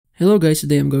Hello guys,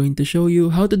 today I'm going to show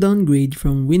you how to downgrade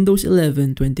from Windows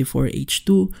 11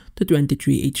 24H2 to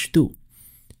 23H2.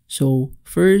 So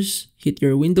first, hit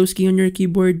your Windows key on your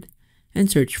keyboard and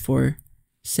search for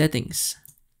Settings.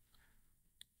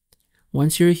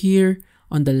 Once you're here,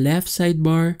 on the left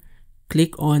sidebar,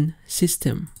 click on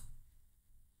System.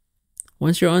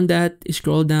 Once you're on that,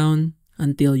 scroll down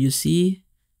until you see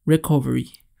Recovery.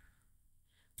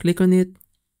 Click on it.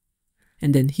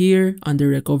 And then here, under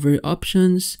recovery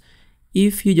options,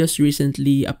 if you just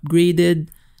recently upgraded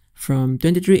from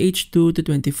 23H2 to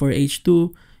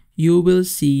 24H2, you will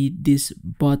see this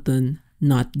button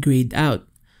not grayed out.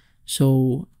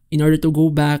 So in order to go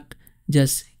back,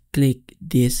 just click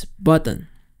this button.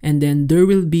 And then there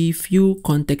will be few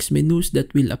context menus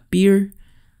that will appear.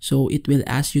 So it will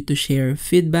ask you to share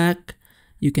feedback.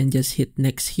 You can just hit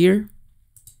next here.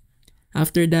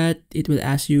 After that, it will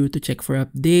ask you to check for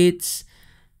updates.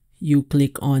 You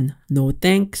click on no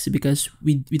thanks because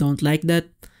we don't like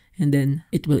that, and then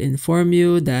it will inform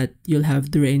you that you'll have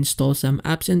to reinstall some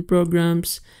apps and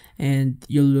programs and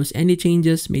you'll lose any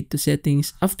changes made to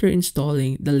settings after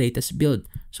installing the latest build.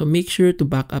 So make sure to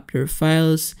back up your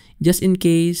files just in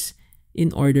case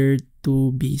in order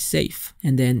to be safe.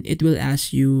 And then it will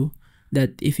ask you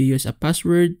that if you use a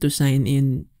password to sign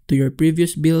in to your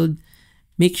previous build,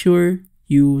 make sure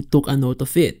you took a note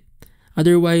of it.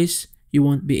 Otherwise, you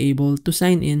won't be able to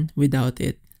sign in without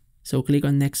it. So click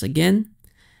on next again,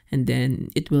 and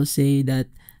then it will say that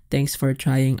thanks for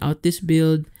trying out this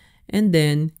build, and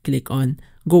then click on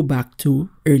go back to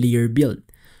earlier build.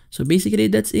 So basically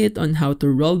that's it on how to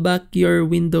roll back your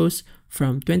Windows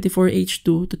from 24H2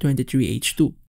 to 23H2.